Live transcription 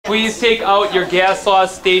please take out your gas law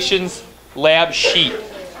station's lab sheet.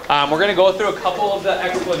 We're going to go through a couple of the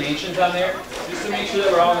explanations on there just to make sure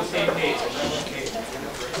that we're all on the same page.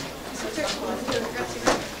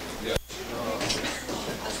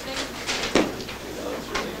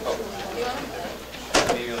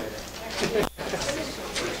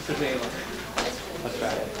 Let's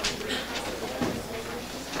try it.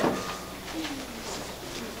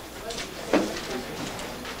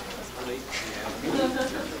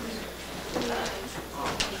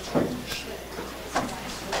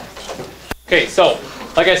 Okay, so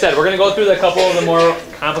like I said, we're going to go through a couple of the more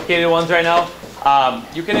complicated ones right now.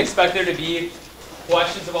 You can expect there to be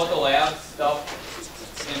questions about the lab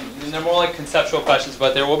stuff, and they're more like conceptual questions,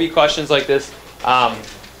 but there will be questions like this on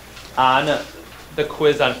the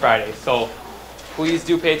quiz on Friday. So please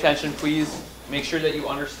do pay attention. Please make sure that you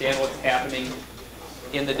understand what's happening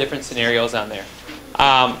in the different scenarios on there.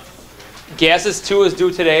 Gases 2 is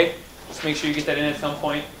due today. Just make sure you get that in at some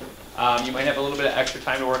point. You might have a little bit of extra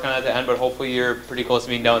time to work on it at the end, but hopefully you're pretty close to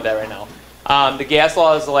being done with that right now. The gas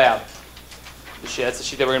law is the lab. That's the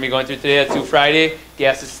sheet that we're going to be going through today. That's due Friday.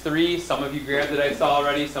 Gas is 3. Some of you grabbed it, I saw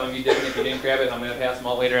already. Some of you didn't. If you didn't grab it, I'm going to pass them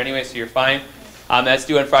out later anyway, so you're fine. That's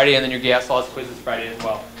due on Friday, and then your gas laws quiz is Friday as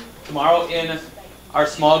well. Tomorrow in our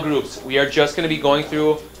small groups, we are just going to be going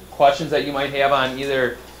through questions that you might have on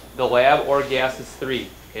either the lab or gases 3.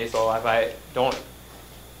 Okay, so if I don't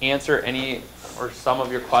answer any or some of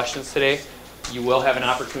your questions today, you will have an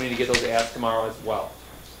opportunity to get those asked tomorrow as well.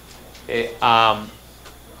 Okay, I'm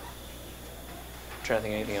trying to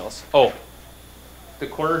think of anything else. Oh, the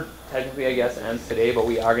quarter technically I guess ends today, but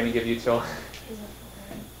we are going to give you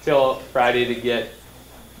till Friday to get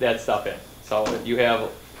that stuff in. So if you have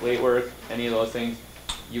late work, any of those things,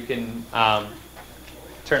 you can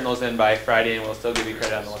turn those in by Friday, and we'll still give you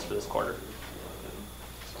credit on those for this quarter.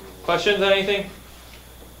 Questions on anything?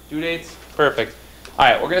 Due dates? Perfect. All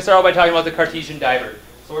right, we're going to start out by talking about the Cartesian diver.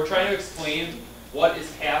 So we're trying to explain what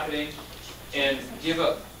is happening and give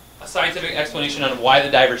a scientific explanation on why the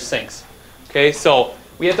diver sinks. Okay, so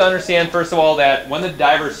we have to understand, first of all, that when the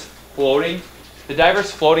diver's floating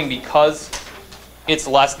because it's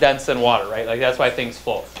less dense than water, right? Like that's why things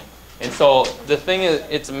float. And so the thing is,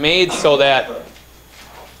 it's made so that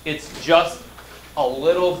it's just a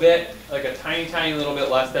little bit, like a tiny, tiny little bit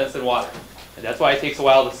less dense than water. And that's why it takes a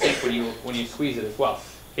while to sink when you squeeze it as well.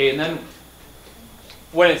 Okay, and then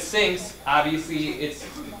when it sinks, obviously it's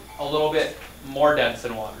a little bit more dense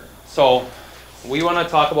than water. So we want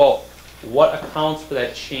to talk about what accounts for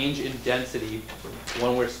that change in density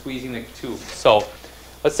when we're squeezing the tube. So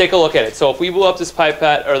let's take a look at it. So if we blew up this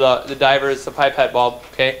pipette, or the diver is the pipette bulb,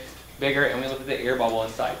 okay, bigger, and we look at the air bubble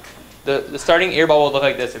inside. The starting air bubble would look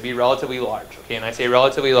like this. It'd be relatively large. Okay, and I say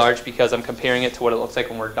relatively large because I'm comparing it to what it looks like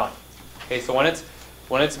when we're done. Okay, so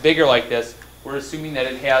when it's bigger like this, we're assuming that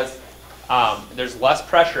it has there's less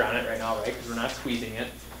pressure on it right now, right? Because we're not squeezing it,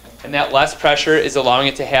 and that less pressure is allowing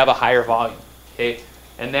it to have a higher volume. Okay,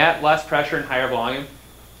 and that less pressure and higher volume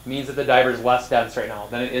means that the diver is less dense right now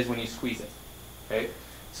than it is when you squeeze it. Okay,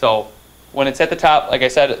 so when it's at the top, like I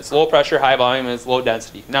said, it's low pressure, high volume, and it's low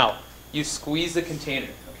density. Now you squeeze the container.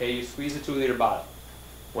 Okay, you squeeze the 2-liter bottle.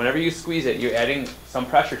 Whenever you squeeze it, you're adding some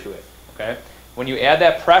pressure to it. Okay, when you add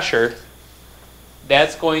that pressure,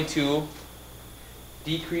 that's going to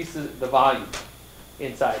decrease the volume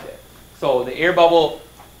inside there. So the air bubble,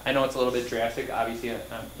 I know it's a little bit drastic. Obviously,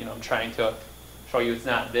 I'm trying to show you it's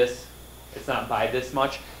not by this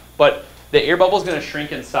much, but the air bubble is going to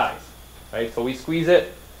shrink in size, right? So we squeeze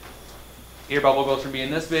it, air bubble goes from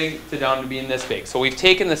being this big to down to being this big. So we've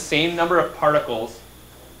taken the same number of particles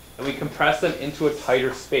and we compress them into a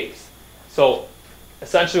tighter space. So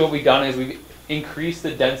essentially what we've done is we've increased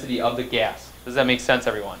the density of the gas. Does that make sense,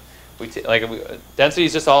 everyone? Density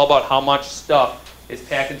is just all about how much stuff is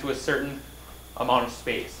packed into a certain amount of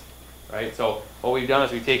space, right? So what we've done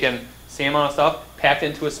is we've taken the same amount of stuff, packed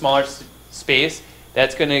into a smaller space.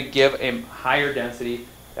 That's going to give a higher density.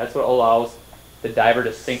 That's what allows the diver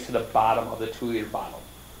to sink to the bottom of the 2-liter bottle.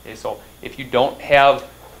 Okay, so if you don't have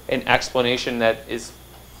an explanation that is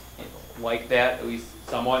like that, at least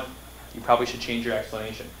somewhat, you probably should change your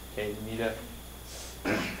explanation. Okay,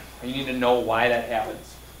 you need to know why that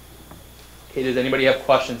happens. Okay, does anybody have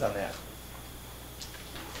questions on that?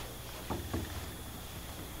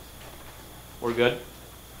 We're good?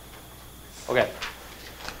 Okay.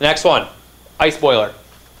 Next one, ice boiler.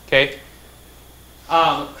 Okay.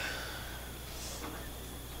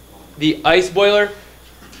 The ice boiler,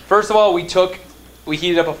 first of all, we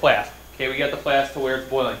heated up a flask. Okay, we got the flask to where it's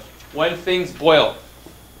boiling. When things boil,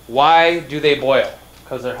 why do they boil?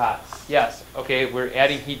 Because they're hot. Yes, okay, we're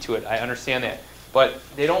adding heat to it. I understand that. but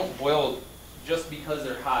they don't boil just because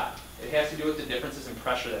they're hot. It has to do with the differences in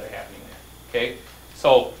pressure that are happening there. Okay?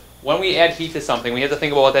 So when we add heat to something, we have to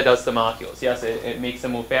think about what that does to the molecules. Yes, it makes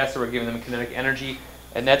them move faster. We're giving them kinetic energy,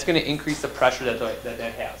 and that's going to increase the pressure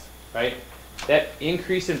that has. Right? That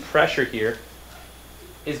increase in pressure here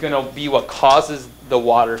is going to be what causes the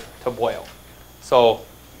water to boil. So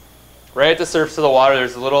right at the surface of the water,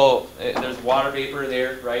 there's water vapor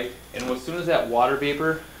there, right? And as soon as that water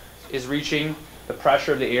vapor is reaching the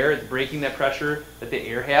pressure of the air, it's breaking that pressure that the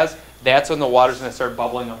air has, that's when the water's going to start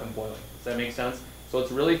bubbling up and boiling. Does that make sense? So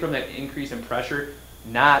it's really from that increase in pressure,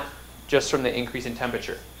 not just from the increase in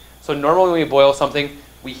temperature. So normally when we boil something,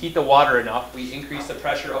 we heat the water enough, we increase the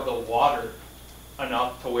pressure of the water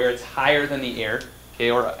enough to where it's higher than the air,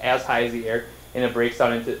 okay, or as high as the air, and it breaks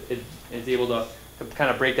down into, it is able to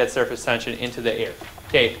kind of break that surface tension into the air.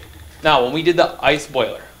 Okay, now when we did the ice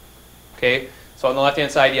boiler, okay, so on the left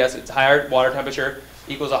hand side, yes, it's higher water temperature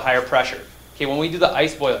equals a higher pressure. Okay, when we do the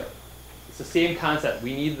ice boiler, it's the same concept.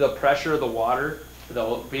 We need the pressure of the water,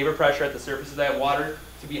 the vapor pressure at the surface of that water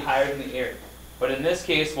to be higher than the air. But in this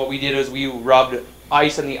case, what we did is we rubbed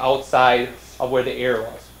ice on the outside of where the air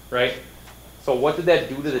was, right? So what did that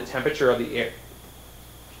do to the temperature of the air?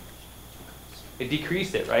 It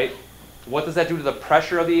decreased it, right? What does that do to the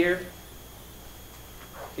pressure of the air?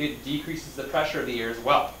 It decreases the pressure of the air as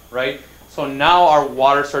well, right? So now our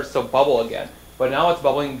water starts to bubble again. But now it's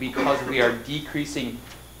bubbling because we are decreasing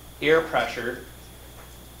air pressure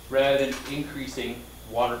rather than increasing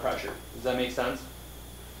water pressure. Does that make sense?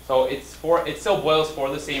 So it still boils for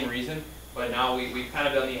the same reason, but now we've kind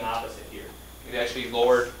of done the opposite here. We've actually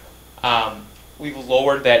lowered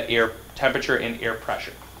that air temperature and air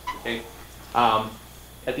pressure. Okay.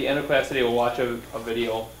 At the end of class today, we'll watch a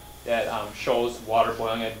video that shows water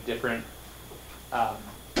boiling at different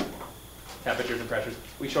temperatures and pressures.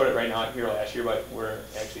 We showed it right now here last year, but we're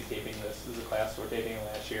actually taping this. This is a class we're taping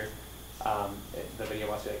last year. The video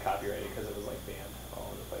must be copyrighted because it was like banned all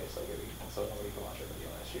over the place, so nobody could watch our video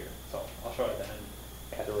last year. So I'll show it then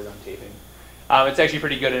after we're done taping. It's actually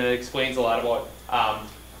pretty good, and it explains a lot about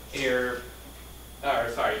air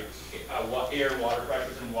water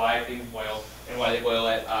pressures and why things boil and why they boil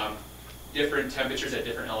at different temperatures at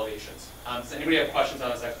different elevations. Does anybody have questions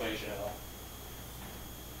on this explanation at all?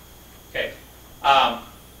 Okay.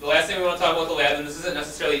 The last thing we want to talk about the lab, and this isn't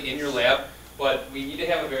necessarily in your lab, but we need to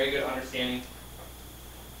have a very good understanding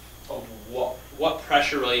of what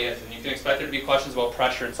pressure really is. And you can expect there to be questions about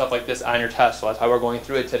pressure and stuff like this on your test, so that's how we're going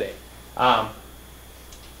through it today.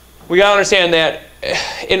 We got to understand that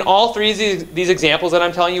in all three of these examples that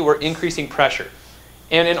I'm telling you, we're increasing pressure.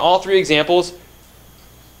 And in all three examples,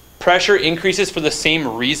 pressure increases for the same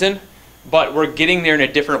reason, but we're getting there in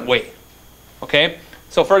a different way. Okay?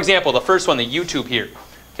 So for example, the first one, the U-tube here.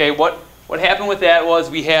 Okay, what happened with that was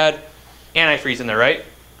we had antifreeze in there, right?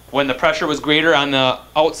 When the pressure was greater on the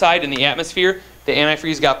outside in the atmosphere, the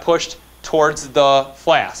antifreeze got pushed towards the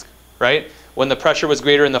flask, right? When the pressure was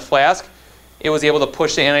greater in the flask, it was able to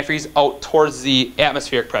push the antifreeze out towards the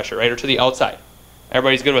atmospheric pressure, right, or to the outside.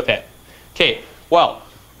 Everybody's good with that? Okay, well,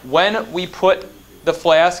 when we put the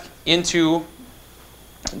flask into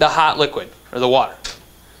the hot liquid, or the water,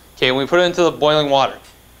 okay, when we put it into the boiling water,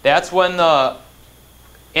 that's when the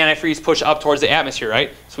antifreeze push up towards the atmosphere,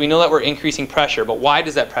 right? So we know that we're increasing pressure, but why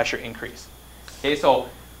does that pressure increase? Okay, so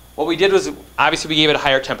what we did was, obviously we gave it a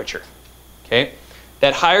higher temperature, okay?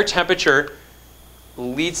 That higher temperature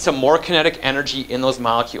leads to more kinetic energy in those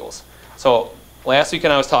molecules. So last week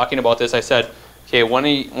when I was talking about this, I said, okay, when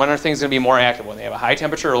are things going to be more active? When they have a high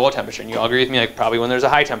temperature or low temperature? And you all agree with me, like probably when there's a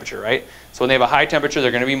high temperature, right? So when they have a high temperature,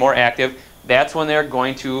 they're going to be more active. That's when they're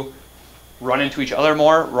going to run into each other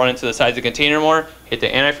more, run into the sides of the container more, hit the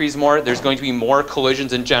antifreeze more. There's going to be more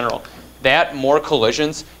collisions in general. That more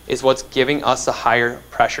collisions is what's giving us a higher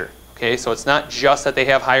pressure. Okay, so it's not just that they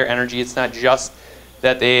have higher energy. It's not just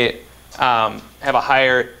that they have a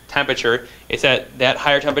higher temperature. It's that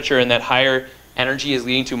higher temperature and that higher energy is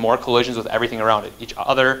leading to more collisions with everything around it, each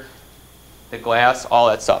other, the glass, all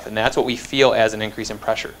that stuff. And that's what we feel as an increase in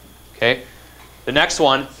pressure. Okay, the next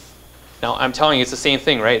one. Now, I'm telling you, it's the same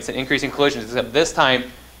thing, right? It's an increase in collisions, except this time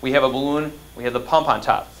we have a balloon, we have the pump on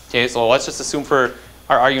top. Okay, so let's just assume for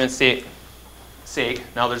our argument's sake,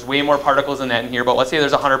 now there's way more particles than that in here, but let's say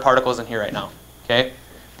there's 100 particles in here right now. Okay,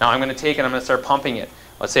 now I'm going to take it, I'm going to start pumping it.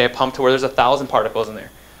 Let's say I pump to where there's 1,000 particles in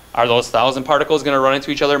there. Are those 1,000 particles going to run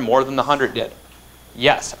into each other more than the 100 did?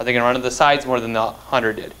 Yes. Are they going to run into the sides more than the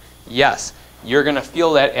 100 did? Yes. You're going to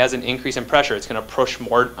feel that as an increase in pressure. It's going to push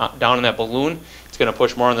more down in that balloon. It's going to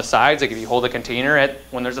push more on the sides. Like if you hold a container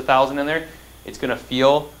when there's 1,000 in there, it's going to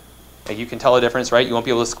feel like you can tell the difference, right? You won't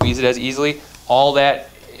be able to squeeze it as easily. all that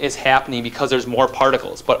is happening because there's more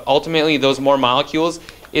particles. But ultimately, those more molecules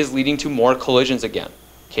is leading to more collisions again.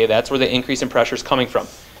 Okay, that's where the increase in pressure is coming from.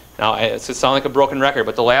 Now, it's going to sound like a broken record,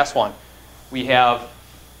 but the last one, we have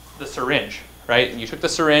the syringe, right? And you took the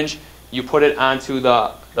syringe, you put it onto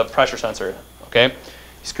the pressure sensor, okay? You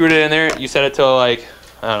screwed it in there, you set it to like,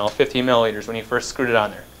 I don't know, 15 milliliters when you first screwed it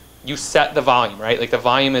on there. You set the volume, right? Like the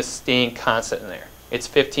volume is staying constant in there. It's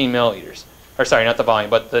 15 milliliters. Or sorry, not the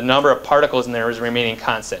volume, but the number of particles in there is remaining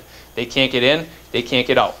constant. They can't get in, they can't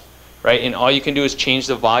get out, right? And all you can do is change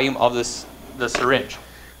the volume of the syringe.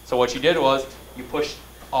 So what you did was you pushed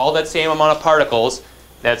all that same amount of particles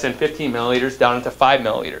that's in 15 milliliters down into 5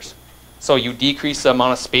 milliliters. So you decrease the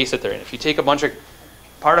amount of space that they're in. If you take a bunch of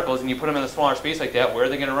particles and you put them in a smaller space like that, where are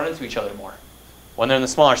they going to run into each other more? When they're in the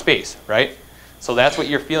smaller space, right? So that's what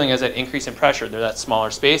you're feeling as that increase in pressure. They're that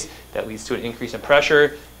smaller space that leads to an increase in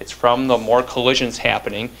pressure. It's from the more collisions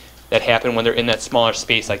happening that happen when they're in that smaller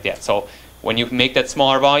space like that. So when you make that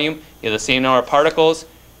smaller volume, you have the same number of particles,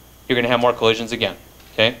 you're going to have more collisions again.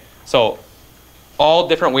 Okay? So all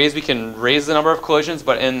different ways we can raise the number of collisions,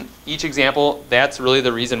 but in each example, that's really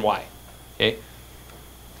the reason why. Okay?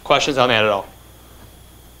 Questions on that at all?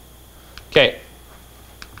 Okay.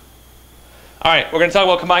 All right, we're going to talk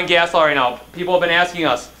about combined gas law right now. People have been asking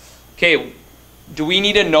us, okay, do we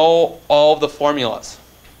need to know all of the formulas?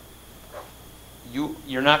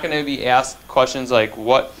 You're not going to be asked questions like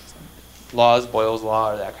what law is Boyle's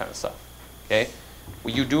law or that kind of stuff. Okay?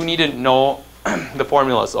 Well, you do need to know the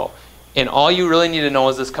formulas though. And all you really need to know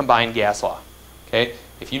is this combined gas law. Okay?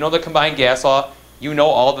 If you know the combined gas law, you know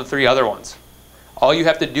all the three other ones. All you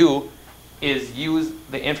have to do is use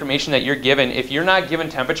the information that you're given. If you're not given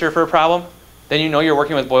temperature for a problem, then you know you're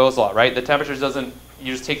working with Boyle's law, right? The temperature doesn't,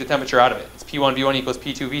 you just take the temperature out of it. It's P1 V1 equals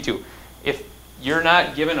P2 V2. If you're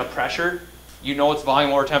not given a pressure, you know it's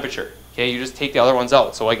volume over temperature. Okay, you just take the other ones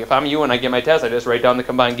out. So like if I'm you and I get my test, I just write down the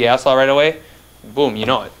combined gas law right away. Boom, you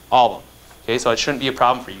know it, all of them. Okay, so it shouldn't be a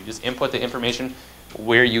problem for you. Just input the information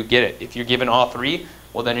where you get it. If you're given all three,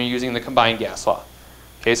 well then you're using the combined gas law.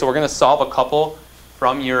 Okay, so we're going to solve a couple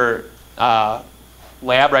from your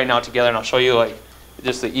lab right now together, and I'll show you like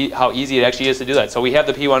just how easy it actually is to do that. So we have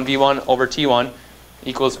the P1 V1 over T1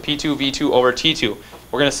 equals P2 V2 over T2.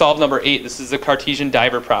 We're going to solve number 8. This is the Cartesian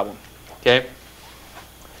diver problem. Okay? It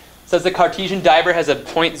says the Cartesian diver has a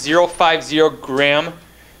 0.050 grams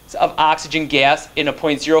of oxygen gas in a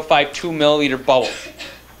 0.052 milliliter bubble.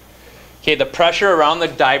 Okay, the pressure around the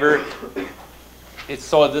diver,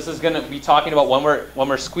 so this is going to be talking about when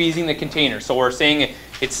we're squeezing the container. So we're saying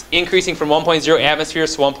it's increasing from 1.0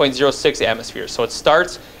 atmospheres to 1.06 atmospheres. So it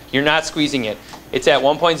starts, you're not squeezing it. It's at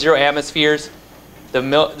 1.0 atmospheres.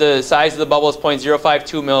 The size of the bubble is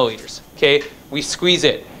 0.052 milliliters. Okay, we squeeze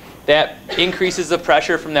it. That increases the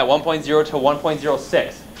pressure from that 1.0 to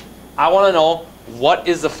 1.06. I want to know what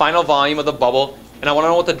is the final volume of the bubble, and I want to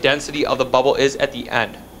know what the density of the bubble is at the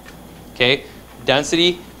end. Okay,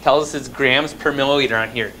 density tells us it's grams per milliliter on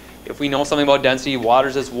here. If we know something about density,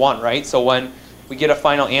 water's is 1, right? So when we get a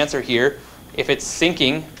final answer here, if it's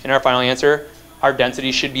sinking in our final answer, our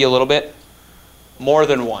density should be a little bit more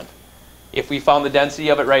than 1. If we found the density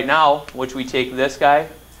of it right now, which we take this guy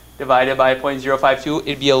divided by 0.052,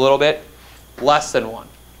 it'd be a little bit less than 1.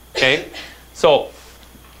 Okay? So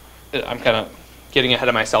I'm kind of getting ahead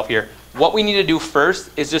of myself here. What we need to do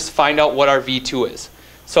first is just find out what our V2 is.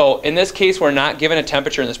 So in this case, we're not given a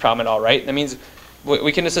temperature in this problem at all, right? That means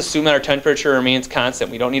we can just assume that our temperature remains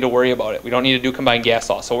constant. We don't need to worry about it. We don't need to do combined gas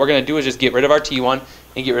law. So what we're going to do is just get rid of our T1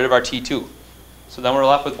 and get rid of our T2. So then we're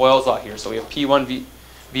left with Boyle's law here. So we have P1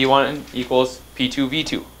 V1 equals P2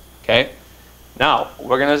 V2. Okay? Now,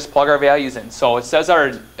 we're going to just plug our values in. So it says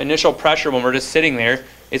our initial pressure when we're just sitting there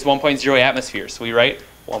is 1.0 atmospheres. So we write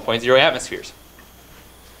 1.0 atmospheres.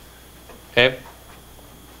 Okay?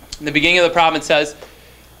 In the beginning of the problem, it says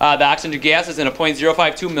the oxygen gas is in a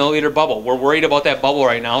 0.052 milliliter bubble. We're worried about that bubble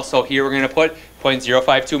right now, so here we're going to put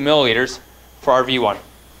 0.052 milliliters for our V1.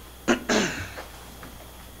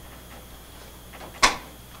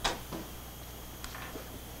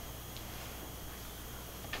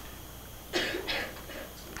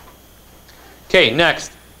 Okay,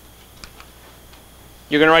 next.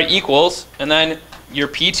 You're going to write equals, and then your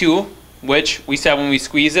P2, which we said when we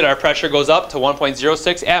squeeze it, our pressure goes up to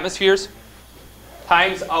 1.06 atmospheres,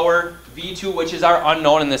 times our V2, which is our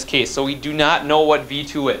unknown in this case. So we do not know what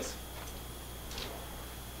V2 is.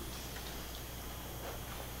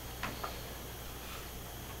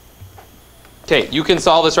 Okay, you can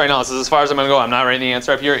solve this right now. This is as far as I'm going to go. I'm not writing the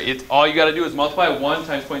answer up here. All you got to do is multiply 1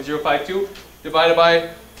 times 0.052 divided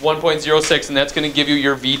by 1.06, and that's going to give you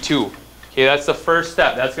your V2. Okay, that's the first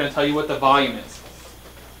step. That's going to tell you what the volume is.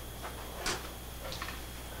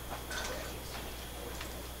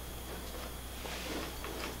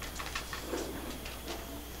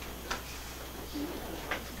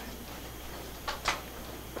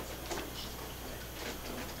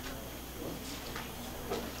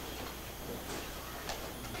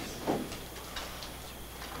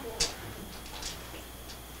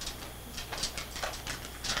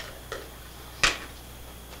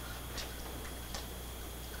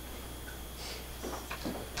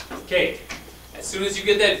 Okay, as soon as you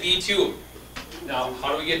get that V2, now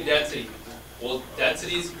how do we get density? Well,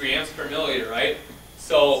 density is grams per milliliter, right?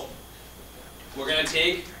 So we're going to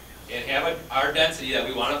take and have our density that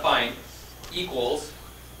we want to find equals,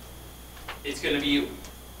 it's going to be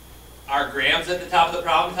our grams at the top of the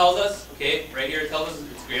problem tells us, okay, right here it tells us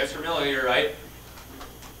it's grams per milliliter, right?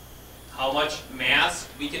 How much mass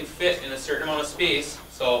we can fit in a certain amount of space.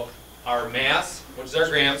 So our mass, which is our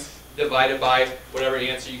grams, divided by whatever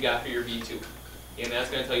answer you got for your V2. And that's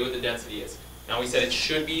going to tell you what the density is. Now we said it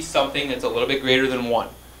should be something that's a little bit greater than 1.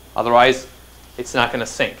 Otherwise, it's not going to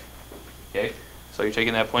sink. Okay? So you're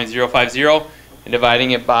taking that 0.050 and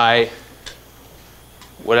dividing it by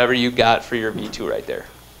whatever you got for your V2 right there.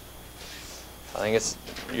 I think it's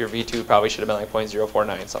your V2 probably should have been like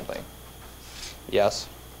 0.049 something. Yes?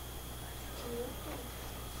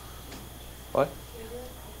 What?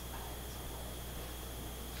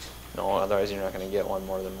 No, otherwise you're not going to get one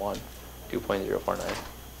more than 1. 2.049. You know what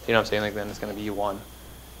I'm saying? Like then it's going to be 1.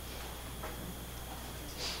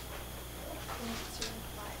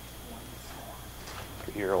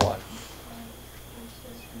 Here or what?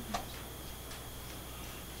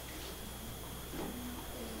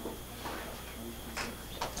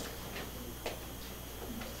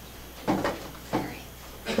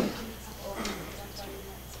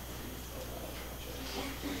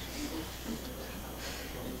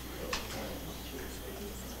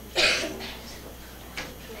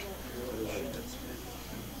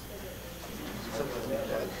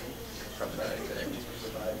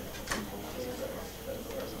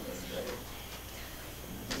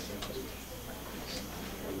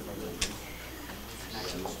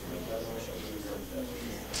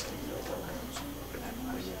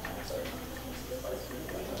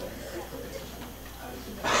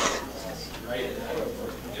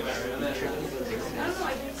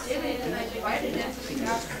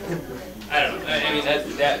 I don't know. I mean,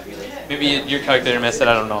 that maybe your calculator missed it.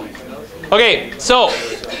 I don't know. Okay, so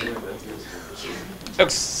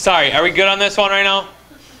sorry. Are we good on this one right now?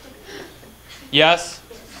 Yes.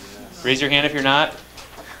 Raise your hand if you're not.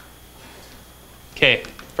 Okay,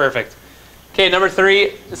 perfect. Okay, number 3.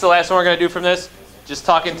 This is the last one we're going to do from this. Just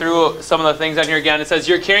talking through some of the things on here again. It says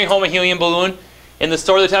you're carrying home a helium balloon. In the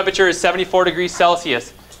store, the temperature is 74 degrees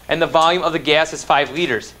Celsius, and the volume of the gas is 5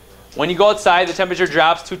 liters. When you go outside, the temperature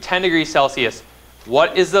drops to 10 degrees Celsius.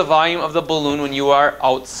 What is the volume of the balloon when you are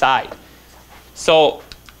outside? So,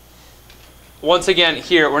 once again,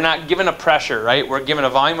 here, we're not given a pressure, right? We're given a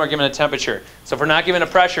volume, we're given a temperature. So if we're not given a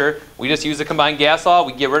pressure, we just use the combined gas law.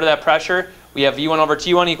 We get rid of that pressure. We have V1 over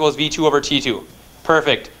T1 equals V2 over T2.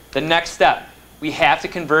 Perfect. The next step, we have to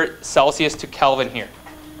convert Celsius to Kelvin here.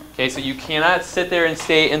 Okay, so you cannot sit there and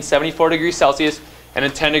stay in 74 degrees Celsius and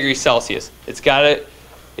in 10 degrees Celsius. It's got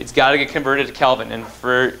to get converted to Kelvin. And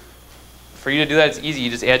for you to do that, it's easy. You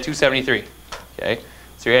just add 273. Okay,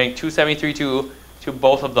 so you're adding 273 to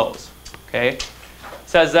both of those. Okay, it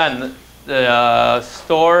says then the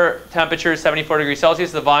store temperature is 74 degrees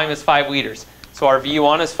Celsius. The volume is 5 liters. So our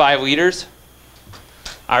V1 is 5 liters.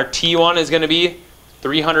 Our T1 is going to be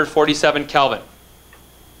 347 Kelvin.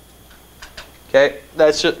 Okay,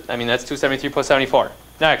 that's 273 plus 74.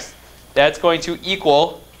 Next, that's going to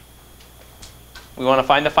equal, we want to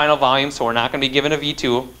find the final volume, so we're not going to be given a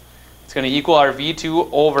V2. It's going to equal our V2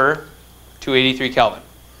 over 283 Kelvin.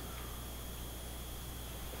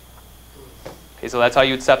 Okay, so that's how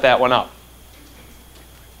you would set that one up.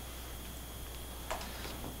 You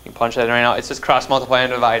can punch that in right now. It's just cross multiply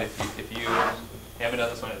and divide. If you haven't done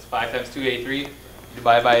this one, it's 5 times 283. You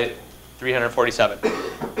divide by 347.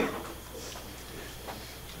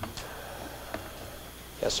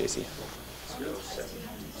 Yes, JC.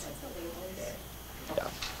 Yeah.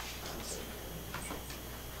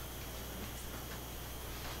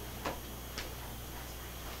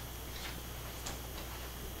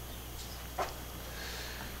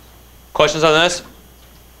 Questions on this?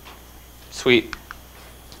 Sweet.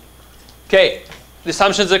 Okay, the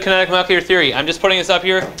assumptions of kinetic molecular theory. I'm just putting this up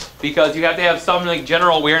here because you have to have some like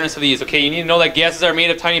general awareness of these. Okay, you need to know that gases are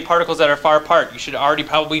made of tiny particles that are far apart. You should already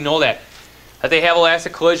probably know that. That they have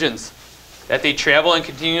elastic collisions. that they travel in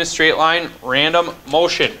continuous straight line random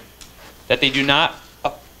motion, that they do not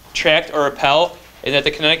attract or repel, and that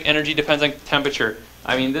the kinetic energy depends on temperature.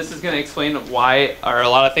 I mean, this is going to explain why, or a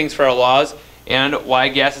lot of things for our laws, and why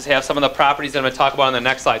gases have some of the properties that I'm going to talk about on the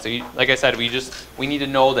next slide. So like I said, we need to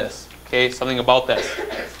know this, okay, something about this.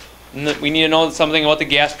 We need to know something about the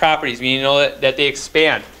gas properties. We need to know that they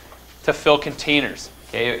expand to fill containers.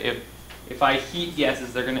 Okay, if I heat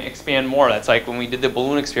gases, they're going to expand more. That's like when we did the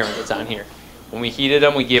balloon experiment that's on here. When we heated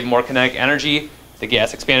them, we gave more kinetic energy. The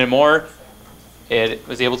gas expanded more. It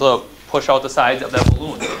was able to push out the sides of that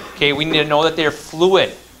balloon. Okay, we need to know that they're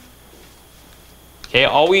fluid. Okay,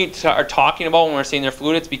 all we are talking about when we're saying they're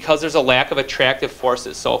fluid, it's because there's a lack of attractive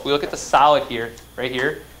forces. So if we look at the solid here, right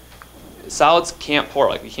here, solids can't pour.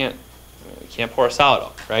 Like we can't pour a solid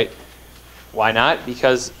out, right? Why not?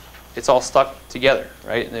 Because it's all stuck together,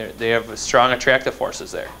 right? And they have strong attractive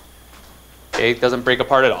forces there. Okay, it doesn't break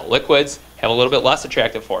apart at all. Liquids have a little bit less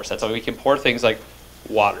attractive force. That's why we can pour things like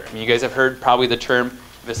water. I mean, you guys have heard probably the term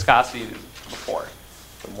viscosity before.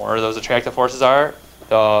 The more those attractive forces are,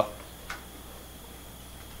 the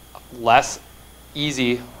less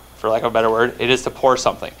easy, for lack of a better word, it is to pour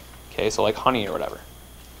something. Okay, so like honey or whatever.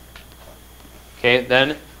 Okay,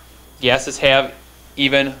 then gases have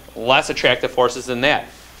even less attractive forces than that.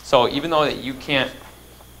 So even though that you can't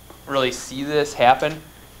really see this happen,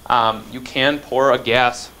 you can pour a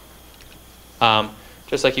gas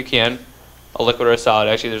just like you can a liquid or a solid.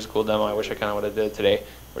 Actually, there's a cool demo I wish I kind of would have did today,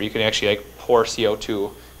 where you can actually like pour CO2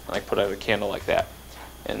 and like put out a candle like that,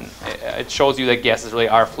 and it shows you that gases really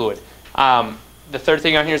are fluid. The third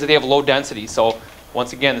thing on here is that they have low density. So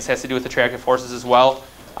once again, this has to do with attractive forces as well,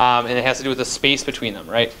 and it has to do with the space between them,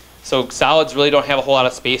 right? So solids really don't have a whole lot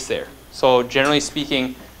of space there. So generally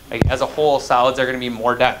speaking, like as a whole, solids are going to be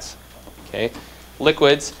more dense. Okay,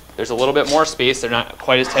 liquids, there's a little bit more space. They're not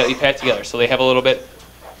quite as tightly packed together, so they have a little bit,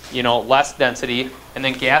 less density. And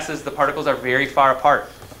then gases, the particles are very far apart.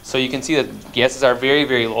 So you can see that gases are very,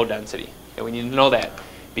 very low density. Okay, we need to know that.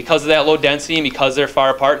 Because of that low density and because they're far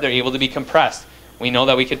apart, they're able to be compressed. We know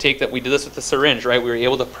that we could take that. We did this with the syringe, right? We were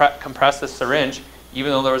able to compress the syringe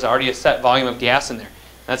even though there was already a set volume of gas in there.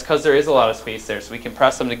 And that's because there is a lot of space there, so we can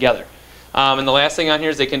press them together. And the last thing on here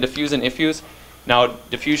is they can diffuse and effuse. Now,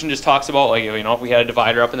 diffusion just talks about, like, if we had a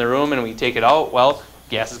divider up in the room and we take it out, well,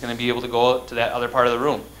 gas is going to be able to go to that other part of the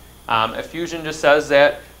room. Effusion just says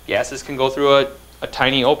that gases can go through a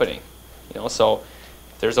tiny opening. So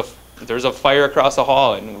if there's a fire across the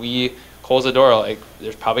hall and we close the door, like,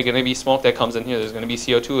 there's probably going to be smoke that comes in here. There's going to be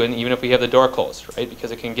CO2, and even if we have the door closed, right,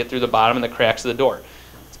 because it can get through the bottom and the cracks of the door.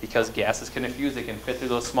 It's because gases can effuse. They can fit through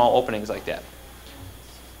those small openings like that.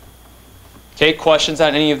 Okay, questions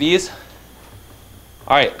on any of these?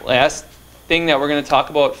 All right, last thing that we're going to talk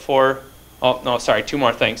about two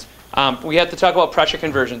more things. We have to talk about pressure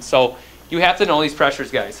conversion. So you have to know these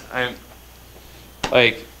pressures, guys.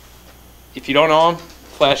 If you don't know them,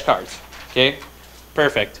 flashcards. Okay,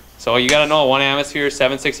 perfect. So you got to know 1 atmosphere,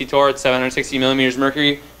 760 torr, 760 millimeters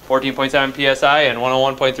mercury, 14.7 psi, and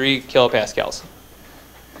 101.3 kilopascals.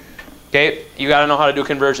 Okay, you got to know how to do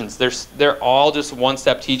conversions. They're all just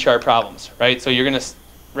one-step T-chart problems, right? So you're going to,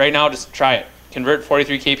 right now, just try it. Convert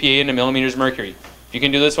 43 kPa into millimeters mercury. If you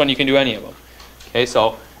can do this one, you can do any of them. Okay,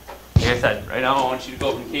 so like I said, right now I want you to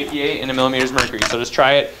go from kPa into millimeters mercury. So just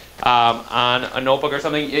try it on a notebook or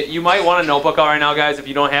something. You might want a notebook out right now, guys, if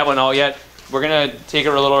you don't have one out yet. We're going to take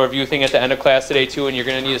a little review thing at the end of class today, too, and you're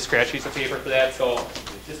going to need a scratch piece of paper for that. So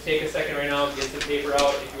just take a second right now, get the paper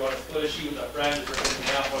out. If you want to split a sheet with a friend, or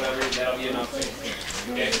half, whatever, that'll be enough.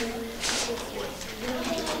 Okay?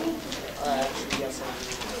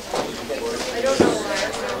 I don't know why I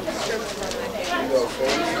found strips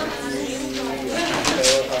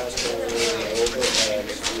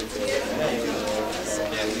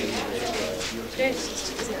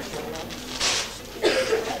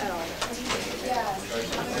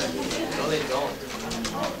No, they don't.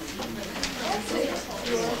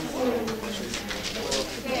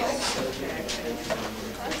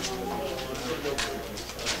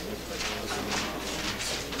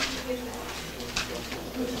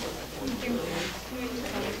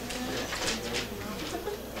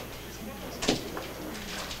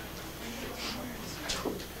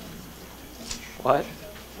 What?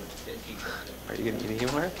 Are you going to eat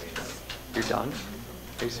anywhere? You're done?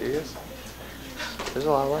 Are you serious? There's a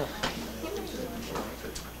lot left.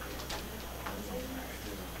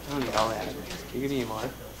 Don't yell at me. You can eat more.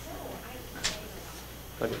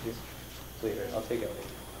 What did you? Later. I'll take it later.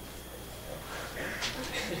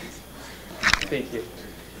 Thank you.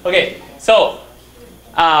 Okay, so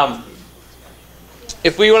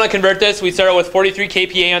if we want to convert this, we start out with 43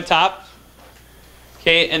 kPa on top.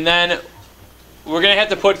 Okay, and then we're going to have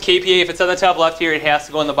to put KPA. If it's on the top left here, it has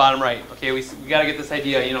to go on the bottom right. Okay, we got to get this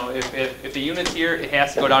idea. You know, if the unit's here, it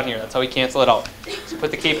has to go down here. That's how we cancel it out. So put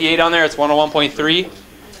the KPA down there. It's 101.3.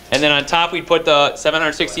 And then on top, we'd put the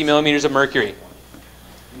 760 millimeters of mercury.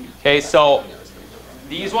 Okay, so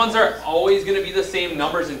these ones are always going to be the same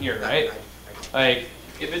numbers in here, right? Like,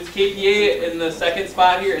 if it's KPA in the second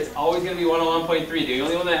spot here, it's always going to be 101.3. The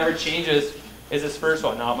only one that ever changes is this first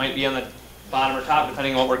one. Now, it might be on the bottom or top,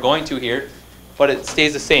 depending on what we're going to here, but it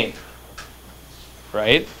stays the same,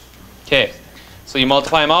 right? Okay, so you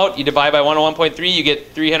multiply them out, you divide by 101.3, you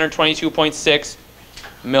get 322.6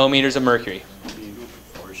 millimeters of mercury.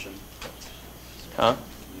 Huh?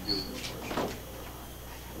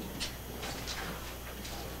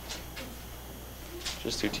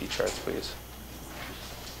 Just do T-charts, please.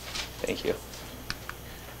 Thank you.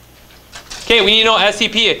 Okay, we need to know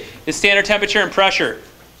STP is standard temperature and pressure.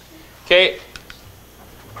 Okay.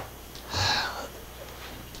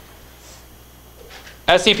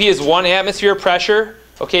 STP is 1 atmosphere pressure.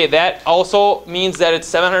 Okay, that also means that it's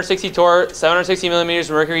 760 torr, 760 millimeters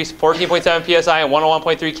of mercury, 14.7 psi, and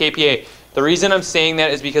 101.3 kPa. The reason I'm saying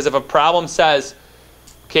that is because if a problem says,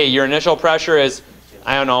 okay, your initial pressure is,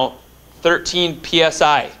 I don't know, 13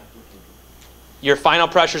 psi. Your final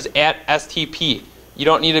pressure is at STP. You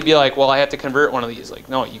don't need to be like, well, I have to convert one of these. Like,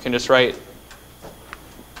 no, you can just write,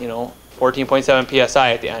 you know, 14.7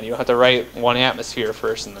 psi at the end. You don't have to write 1 atmosphere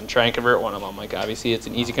first and then try and convert one of them. Like, obviously, it's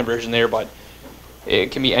an easy conversion there, but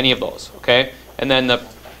it can be any of those, okay? And then the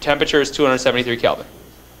temperature is 273 Kelvin.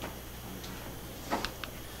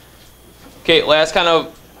 Okay, last kind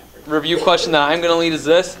of review question that I'm going to lead is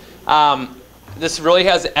this. This really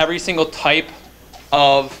has every single type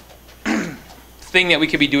of thing that we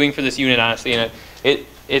could be doing for this unit, honestly. And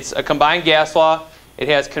it's a combined gas law. It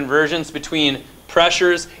has conversions between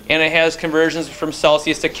pressures, and it has conversions from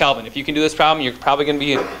Celsius to Kelvin. If you can do this problem, you're probably going to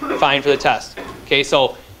be fine for the test. Okay,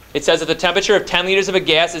 so it says that the temperature of 10 liters of a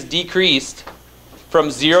gas is decreased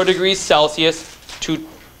from 0 degrees Celsius to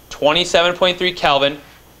 27.3 Kelvin,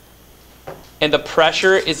 and the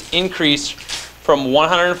pressure is increased from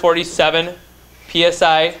 147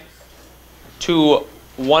 psi to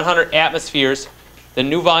 100 atmospheres. The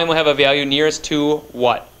new volume will have a value nearest to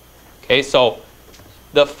what? Okay, so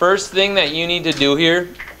the first thing that you need to do here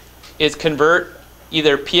is convert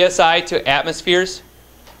either psi to atmospheres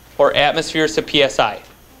or atmospheres to psi.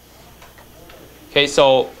 Okay,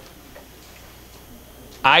 so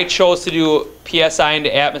I chose to do psi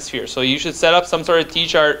into atmosphere. So you should set up some sort of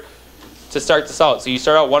T-chart to start this out. So you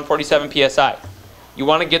start out 147 psi. You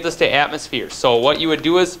want to get this to atmosphere. So what you would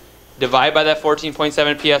do is divide by that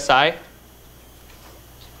 14.7 psi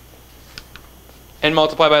and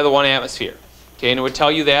multiply by the 1 atmosphere. Okay, and it would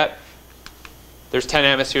tell you that there's 10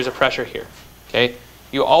 atmospheres of pressure here. Okay,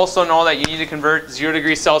 you also know that you need to convert 0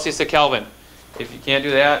 degrees Celsius to Kelvin. If you can't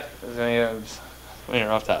do that, it's going to be a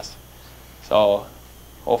rough test. So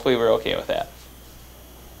hopefully we're okay with that.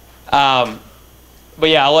 But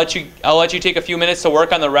yeah, I'll let you take a few minutes to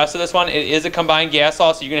work on the rest of this one. It is a combined gas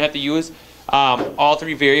law, so you're going to have to use all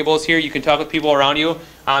 3 variables here. You can talk with people around you.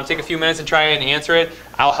 Take a few minutes and try and answer it.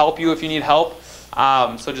 I'll help you if you need help.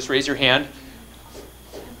 So just raise your hand,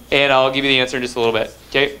 and I'll give you the answer in just a little bit.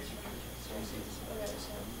 Okay?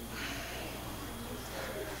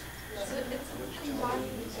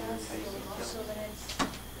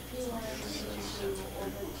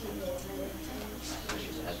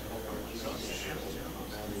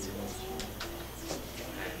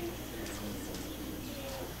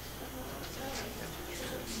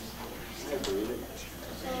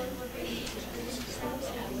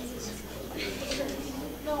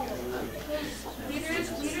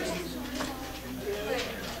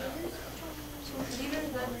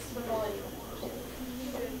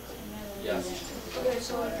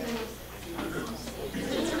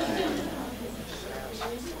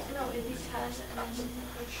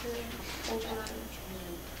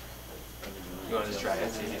 You want to just try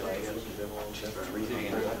it? See if you like it. Just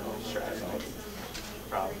try it.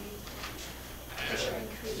 Problem.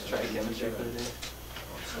 Just try chemistry for the day.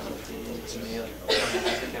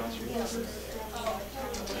 Chemistry.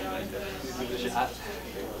 Give it a shot.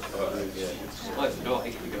 Well, if you don't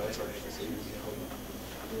like it, you go. It's alright.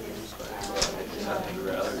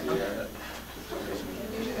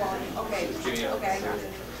 Okay, okay, I got it.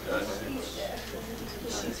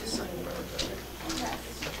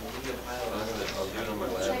 I'll do it on my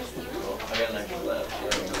lab. I got an extra lab.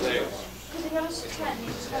 Because if I was 10, you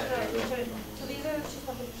just have to, so these are just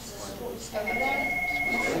what we started there.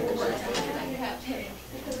 You have to,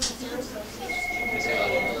 because it's 0 Celsius.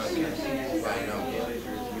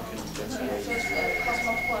 cross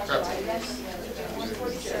multiply and divide then.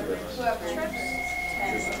 147, whoever trips,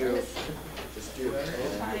 10. Just do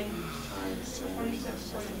 10 times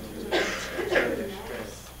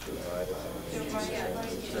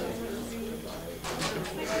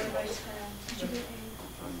 27.2. Divided by 10.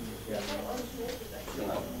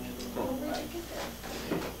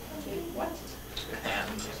 What?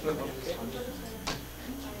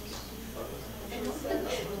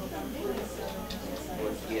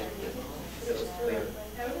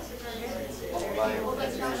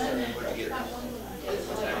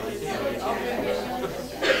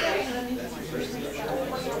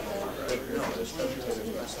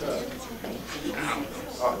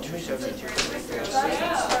 Oh, 272.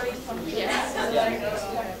 Starting from here. That's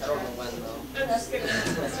right.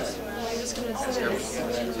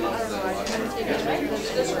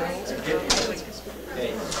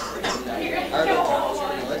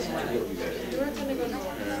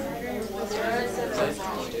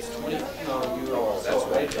 It's 27.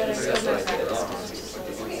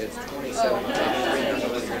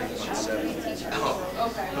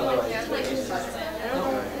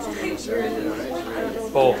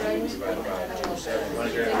 Both.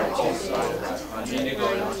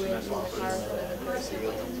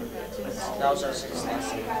 That was our 16.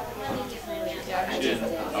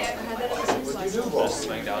 Just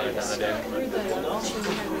swing dollars on the day.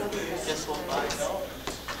 Just one by.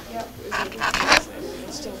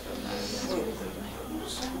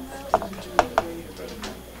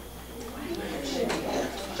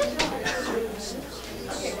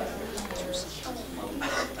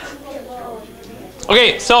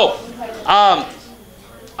 Okay, so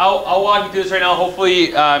I'll walk you through this right now. Hopefully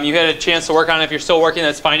you had a chance to work on it. If you're still working,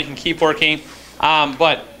 that's fine. You can keep working.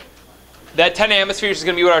 But that 10 atmospheres is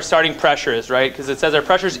going to be what our starting pressure is, right? Because it says our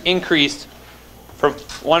pressure's increased from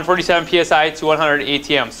 147 psi to 100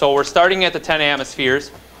 atm. So we're starting at the 10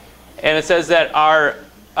 atmospheres, and it says that our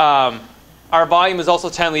volume is also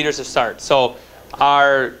 10 liters to start. So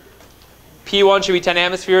our P1 should be 10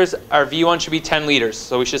 atmospheres. Our V1 should be 10 liters.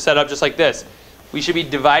 So we should set up just like this. We should be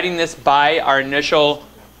dividing this by our initial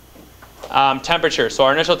temperature. So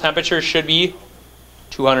our initial temperature should be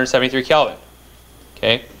 273 Kelvin.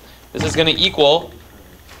 Okay, this is going to equal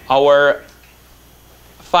our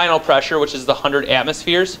final pressure, which is the 100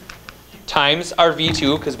 atmospheres, times our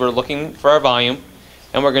V2, because we're looking for our volume,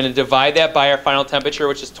 and we're going to divide that by our final temperature,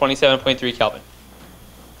 which is 27.3 Kelvin.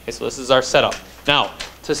 Okay, so this is our setup. Now,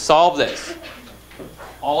 to solve this,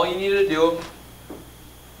 all you need to do,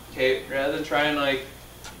 okay, rather than try and like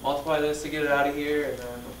multiply this to get it out of here, and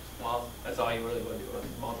then, well, that's all you really want to do,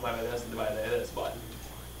 multiply by this and divide by this, but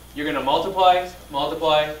you're going to multiply,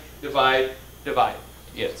 multiply, divide, divide.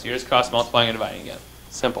 Yeah, so you're just cross multiplying and dividing again.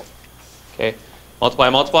 Simple. Okay, multiply,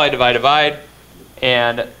 multiply, divide, divide,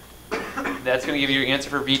 and that's going to give you your answer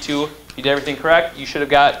for V2. If you did everything correct, you should have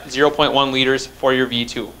got 0.1 liters for your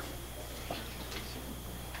V2.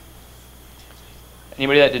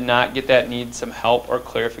 Anybody that did not get that need some help or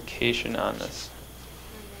clarification on this?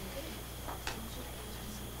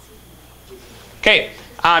 Okay,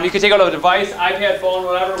 you can take out a device, iPad, phone,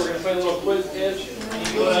 whatever. We're going to play a little quiz pitch. You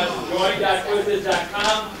can go to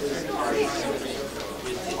join.quizizz.com.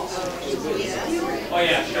 Oh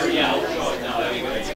yeah, sure, yeah, I'll show it now. That'd be great.